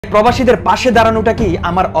প্রবাসীদের পাশে দাঁড়ানোটা কি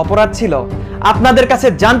আমার অপরাধ ছিল? আপনাদের কাছে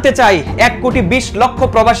জানতে চাই, 1,20,00,000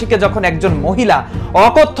 প্রবাসীকে যখন একজন মহিলা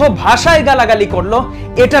অকথ্য ভাষায় গালাগালি করলো,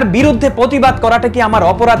 এটার বিরুদ্ধে প্রতিবাদ করাটা কি আমার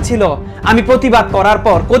অপরাধ ছিল? আমি প্রতিবাদ করার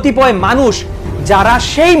পর কতিপয় মানুষ যারা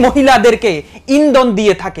সেই মহিলাদেরকে ইন্ধন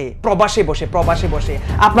দিয়ে থাকে প্রবাসে বসে,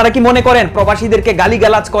 আপনারা কি মনে করেন প্রবাসীদেরকে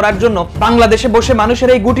গালিগালাজ করার জন্য বাংলাদেশে বসে মানুষের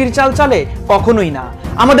এই গুটির চাল চলে? কখনোই না।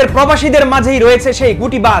 আমাদের প্রবাসীদের মাঝেই রয়েছে সেই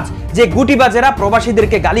গুটিবাজ, যে গুটিবাজেরা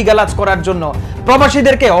প্রবাসীদেরকে গালিগালাজ করার জন্য,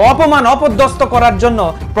 প্রবাসীদেরকে অপমান অপদস্থ করার জন্য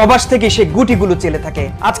প্রবাস থেকে সেই গুটিগুলো চলে থাকে।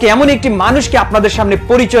 আজকে এমন একটি মানুষকে আপনাদের সামনে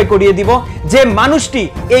পরিচয় করিয়ে দিব, যে মানুষটি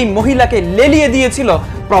এই মহিলাকে লেলিয়ে দিয়েছিল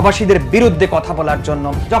প্রবাসীদের বিরুদ্ধে কথা বলার জন্য।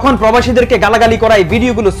 যখন প্রবাসীদেরকে গালাগালি করা এই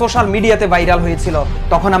ভিডিওগুলো সোশ্যাল মিডিয়াতে ভাইরাল হয়েছিল,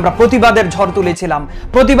 তখন আমরা প্রতিবাদের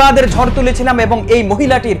ঝড় তুলেছিলাম এবং এই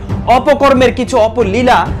মহিলাটির অপকর্মের কিছু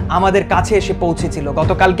অপলীলা আমাদের কাছে এসে পৌঁছেছিল।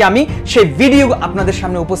 গতকালকে আমি সেই ভিডিও আপনাদের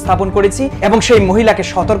সামনে উপস্থাপন করেছি এবং সেই মহিলাকে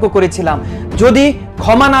সতর্ক করেছিলাম, যদি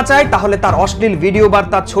ক্ষমা না চায় তাহলে তার অশ্লীল ভিডিও বা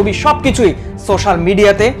তার ছবি সবকিছুই সোশ্যাল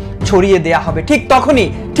মিডিয়াতে ছড়িয়ে দেয়া হবে।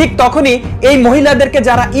 ঠিক তখনই এই মহিলাদেরকে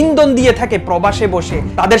যারা ইন্ধন দিয়ে থাকে প্রবাসে বসে,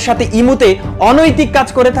 তাদের সাথে ইমুতে অনৈতিক কাজ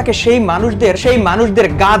করে থাকে সেই মানুষদের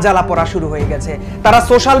গা জ্বালা পড়া শুরু হয়ে গেছে। তারা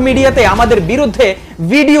সোশ্যাল মিডিয়াতে আমাদের বিরুদ্ধে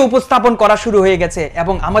ভিডিও উপস্থাপন করা শুরু হয়ে গেছে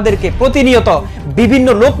এবং আমাদেরকে প্রতিনিয়ত বিভিন্ন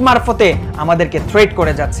লোক মারফতে আমাদেরকে থ্রেট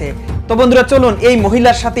করে যাচ্ছে। তো বন্ধুরা, চলুন এই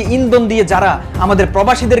মহিলার সাথে ইন্ধন দিয়ে যারা আমাদের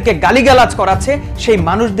প্রবাসীদেরকে গালিগালাজ করাচ্ছে সেই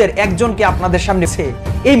মানুষদের একজনকে আপনাদের সামনে।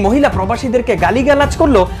 এই মহিলা প্রবাসীদেরকে গালিগালাজ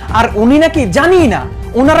করলো আর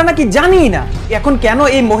ওনারা নাকি জানি না। এখন কেন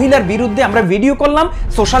এই মহিলার বিরুদ্ধে আমরা ভিডিও করলাম,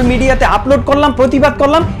 সোশ্যাল মিডিয়াতে আপলোড করলাম, প্রতিবাদ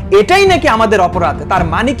করলাম, এটাই নাকি আমাদের অপরাধ? তার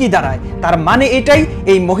মানে কি দাঁড়ায়? তার মানে এটাই,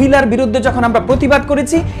 এই মহিলার বিরুদ্ধে যখন আমরা প্রতিবাদ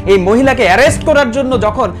করেছি, এই মহিলাকে অ্যারেস্ট করার জন্য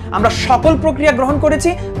যখন আমরা সকল প্রক্রিয়া গ্রহণ করেছি,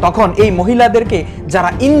 তখন এই মহিলাদেরকে যারা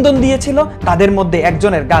ইন্ধন দিয়েছিল তাদের মধ্যে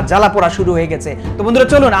একজনের গা জ্বালা পোড়া শুরু হয়ে গেছে। তো বন্ধুরা,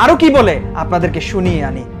 চলুন আরো কি বলে আপনাদেরকে শুনিয়ে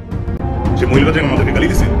আনি। সে মহিলা যে আমাদেরকে গালি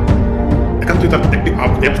দিছে, একান্তই তার একটি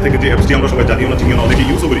অ্যাপ থেকে, যে অ্যাপসটি আমরা সবাই জানি না, চিনি না, অনেকে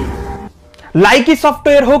ইউজ করি। লাইকি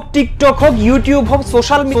সফটওয়্যার হোক, টিকটক হোক, ইউটিউব হোক,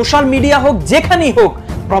 সোশ্যাল মিডিয়া হোক, যেখানেই হোক,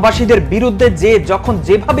 প্রবাসীদের বিরুদ্ধে যে যখন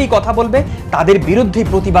যেভাবেই কথা বলবে তাদের বিরুদ্ধেই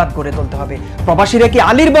প্রতিবাদ করে তুলতে হবে। প্রবাসীরা কি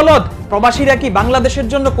আলীর বলদ? প্রবাসীরা কি বাংলাদেশের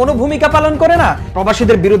জন্য কোনো ভূমিকা পালন করে না?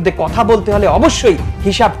 প্রবাসীদের বিরুদ্ধে কথা বলতে হলে অবশ্যই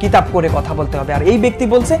হিসাব কিতাব করে কথা বলতে হবে। আর এই ব্যক্তি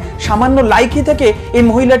বলছে সামান্য লাইকি থেকে এই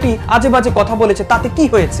মহিলাটি আজে বাজে কথা বলেছে, তাতে কি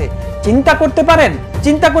হয়েছে? চিন্তা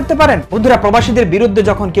করতে পারেন বন্ধুরা, প্রবাসীদের বিরুদ্ধে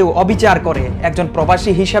যখন কেউ অবিচার করে, একজন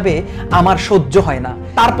প্রবাসী হিসাবে আমার সহ্য হয় না।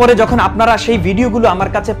 তারপরে যখন আপনারা সেই ভিডিওগুলো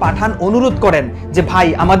আমার কাছে পাঠান, অনুরোধ করেন যে ভাই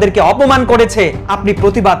আমাদেরকে অপমান করেছে, আপনি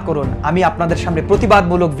প্রতিবাদ করুন, আমি আপনাদের সামনে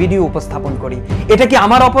প্রতিবাদমূলক ভিডিও উপস্থাপন করি। এটা কি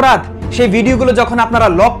আমার অপরাধ? সেই ভিডিওগুলো যখন আপনারা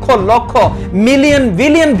lakh lakh million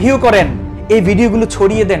billion view করেন, এই ভিডিওগুলো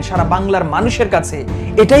ছড়িয়ে দেন সারা বাংলার মানুষের কাছে,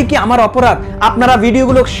 এটাই কি আমার অপরাধ? আপনারা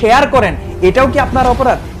ভিডিওগুলো শেয়ার করেন, এটাও কি আপনার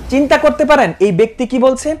অপরাধ? চিন্তা করতে পারেন এই ব্যক্তি কি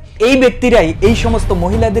বলছে? এই ব্যক্তিরাই এই সমস্ত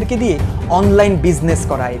মহিলাদেরকে দিয়ে অনলাইন বিজনেস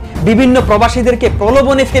করায়, বিভিন্ন প্রবাসীদেরকে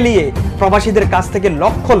প্রলোভনে ফেলিয়ে প্রবাসীদের কাছ থেকে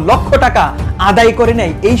লক্ষ লক্ষ টাকা আদায় করে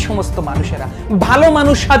নেয় এই সমস্ত মানুষেরা। ভালো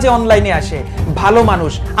মানুষ সাজে অনলাইনে আসে, ভালো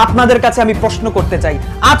মানুষ। আপনাদের কাছে আমি প্রশ্ন করতে চাই,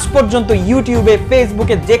 আজ পর্যন্ত ইউটিউবে,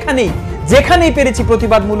 ফেসবুকে, যেখানেই পেরেছি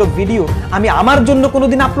প্রতিবাদমূলক ভিডিও আমি আমার জন্য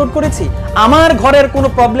কোনোদিন আপলোড করেছি? আমার ঘরের কোনো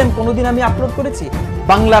প্রবলেম কোনোদিন আমি আপলোড করেছি?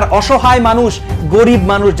 বাংলার অসহায় মানুষ, গরিব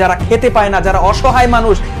মানুষ, যারা খেতে পায় না, যারা অসহায়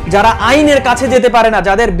মানুষ, যারা আইনের কাছে যেতে পারে না,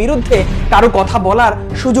 যাদের বিরুদ্ধে কারো কথা বলার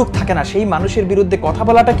সুযোগ থাকে না, সেই মানুষের বিরুদ্ধে কথা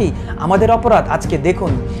বলাটা কি আমাদের অপরাধ?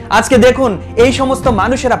 আজকে দেখুন এই সমস্ত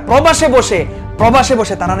মানুষেরা প্রবাসে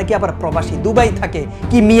বসে তারা নাকি আবার প্রবাসী, দুবাই থাকে,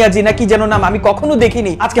 কি মিয়াজি না কি যেন নাম, আমি কখনো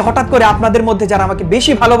দেখিনি। আজকে হঠাৎ করে আপনাদের মধ্যে যারা আমাকে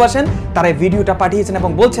বেশি ভালোবাসেন তারা এই ভিডিওটা পাঠিয়েছেন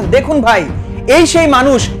এবং বলছেন দেখুন ভাই, এই সেই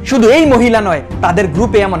মানুষ, শুধু এই মহিলা নয়, তাদের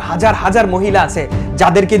গ্রুপে এমন হাজার হাজার মহিলা আছে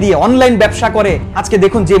যাদেরকে দিয়ে অনলাইন ব্যবসা করে। আজকে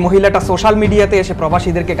দেখুন যে মহিলাটা সোশ্যাল মিডিয়াতে এসে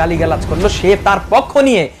প্রবাসীদেরকে গালিগালাজ করলো, সে তার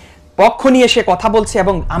পক্ষ নিয়ে সে কথা বলছে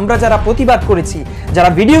এবং আমরা যারা প্রতিবাদ করেছি, যারা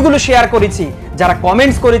ভিডিওগুলো শেয়ার করেছি, যারা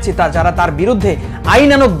কমেন্টস করেছি, যারা তার বিরুদ্ধে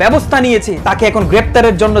আইনানুগ ব্যবস্থা নিয়েছি, তাকে এখন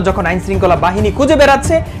গ্রেপ্তারের জন্য যখন আইন শৃঙ্খলা বাহিনী খুঁজে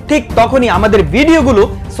বেড়াচ্ছে, ঠিক তখনই আমাদের ভিডিওগুলো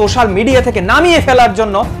সোশ্যাল মিডিয়া থেকে নামিয়ে ফেলার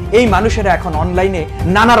জন্য এই মানুষেরা এখন অনলাইনে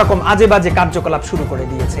নানা রকম আজে বাজে কার্যকলাপ শুরু করে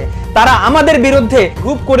দিয়েছে। তারা আমাদের বিরুদ্ধে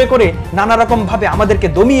গ্রুপ করে নানা রকম ভাবে আমাদেরকে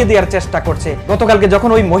দমিয়ে দেওয়ার চেষ্টা করছে। গতকালকে যখন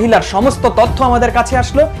ওই মহিলার সমস্ত তথ্য আমাদের কাছে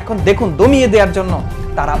আসলো, এখন দেখুন দমিয়ে দেওয়ার জন্য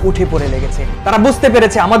তারা উঠে পড়ে লেগেছে। তারা বুঝতে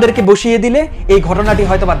পেরেছে আমাদেরকে বসিয়ে দিলে এই ঘটনাটি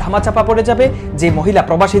হয়তোবা ধামাচাপা পড়ে যাবে। যে মহিলা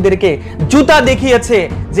প্রবাসীদেরকে জুতা দেখিয়েছে,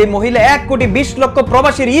 যে মহিলা 1,20,00,000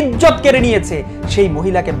 প্রবাসীর ইজ্জত কেড়ে নিয়েছে, সেই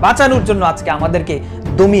মহিলাকে বাঁচানোর জন্য আজকে আমাদেরকে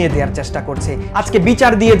দমিয়ে দেওয়ার চেষ্টা করছে। আজকে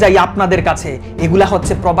বিচার দিয়ে যাই আপনাদের কাছে, এগুলা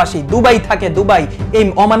হচ্ছে প্রবাসী, দুবাই থাকে, দুবাই। এই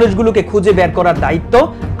অমানুষগুলোকে খুঁজে বের করার দায়িত্ব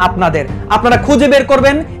আপনাদের। আপনারা খুঁজে বের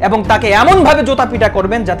করবেন এবং তাকে এমন ভাবে জোতাপিটা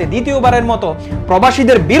করবেন যাতে দ্বিতীয়বারের মতো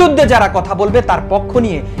প্রবাসীদের বিরুদ্ধে যারা কথা বলবে তার পক্ষ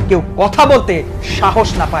নিয়ে কেউ কথা বলতে সাহস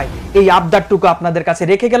না পায়। এই আবদারটুকু আপনাদের কাছে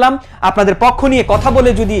রেখে গেলাম। আপনাদের পক্ষ নিয়ে কথা বলে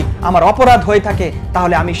যদি আমার অপরাধ হয়ে থাকে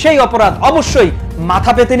তাহলে আমি সেই অপরাধ অবশ্যই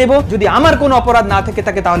মাথা পেতে নেব। যদি আমার কোনো অপরাধ না থেকে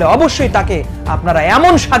থাকে তাহলে অবশ্যই তাকে আপনারা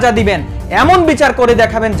এমন সাজা দিবেন, এমন বিচার করে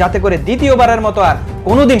দেখাবেন যাতে করে দ্বিতীয়বারের মতো আর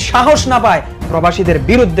কোনোদিন সাহস না পায় প্রবাসীদের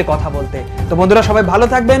বিরুদ্ধে কথা বলতে। তো বন্ধুরা, সবাই ভালো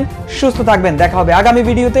থাকবেন, সুস্থ থাকবেন। দেখা হবে আগামী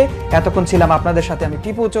ভিডিওতে। এতক্ষণ ছিলাম আপনাদের সাথে আমি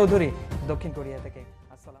টিপু চৌধুরী, দক্ষিণ কোরিয়া থেকে।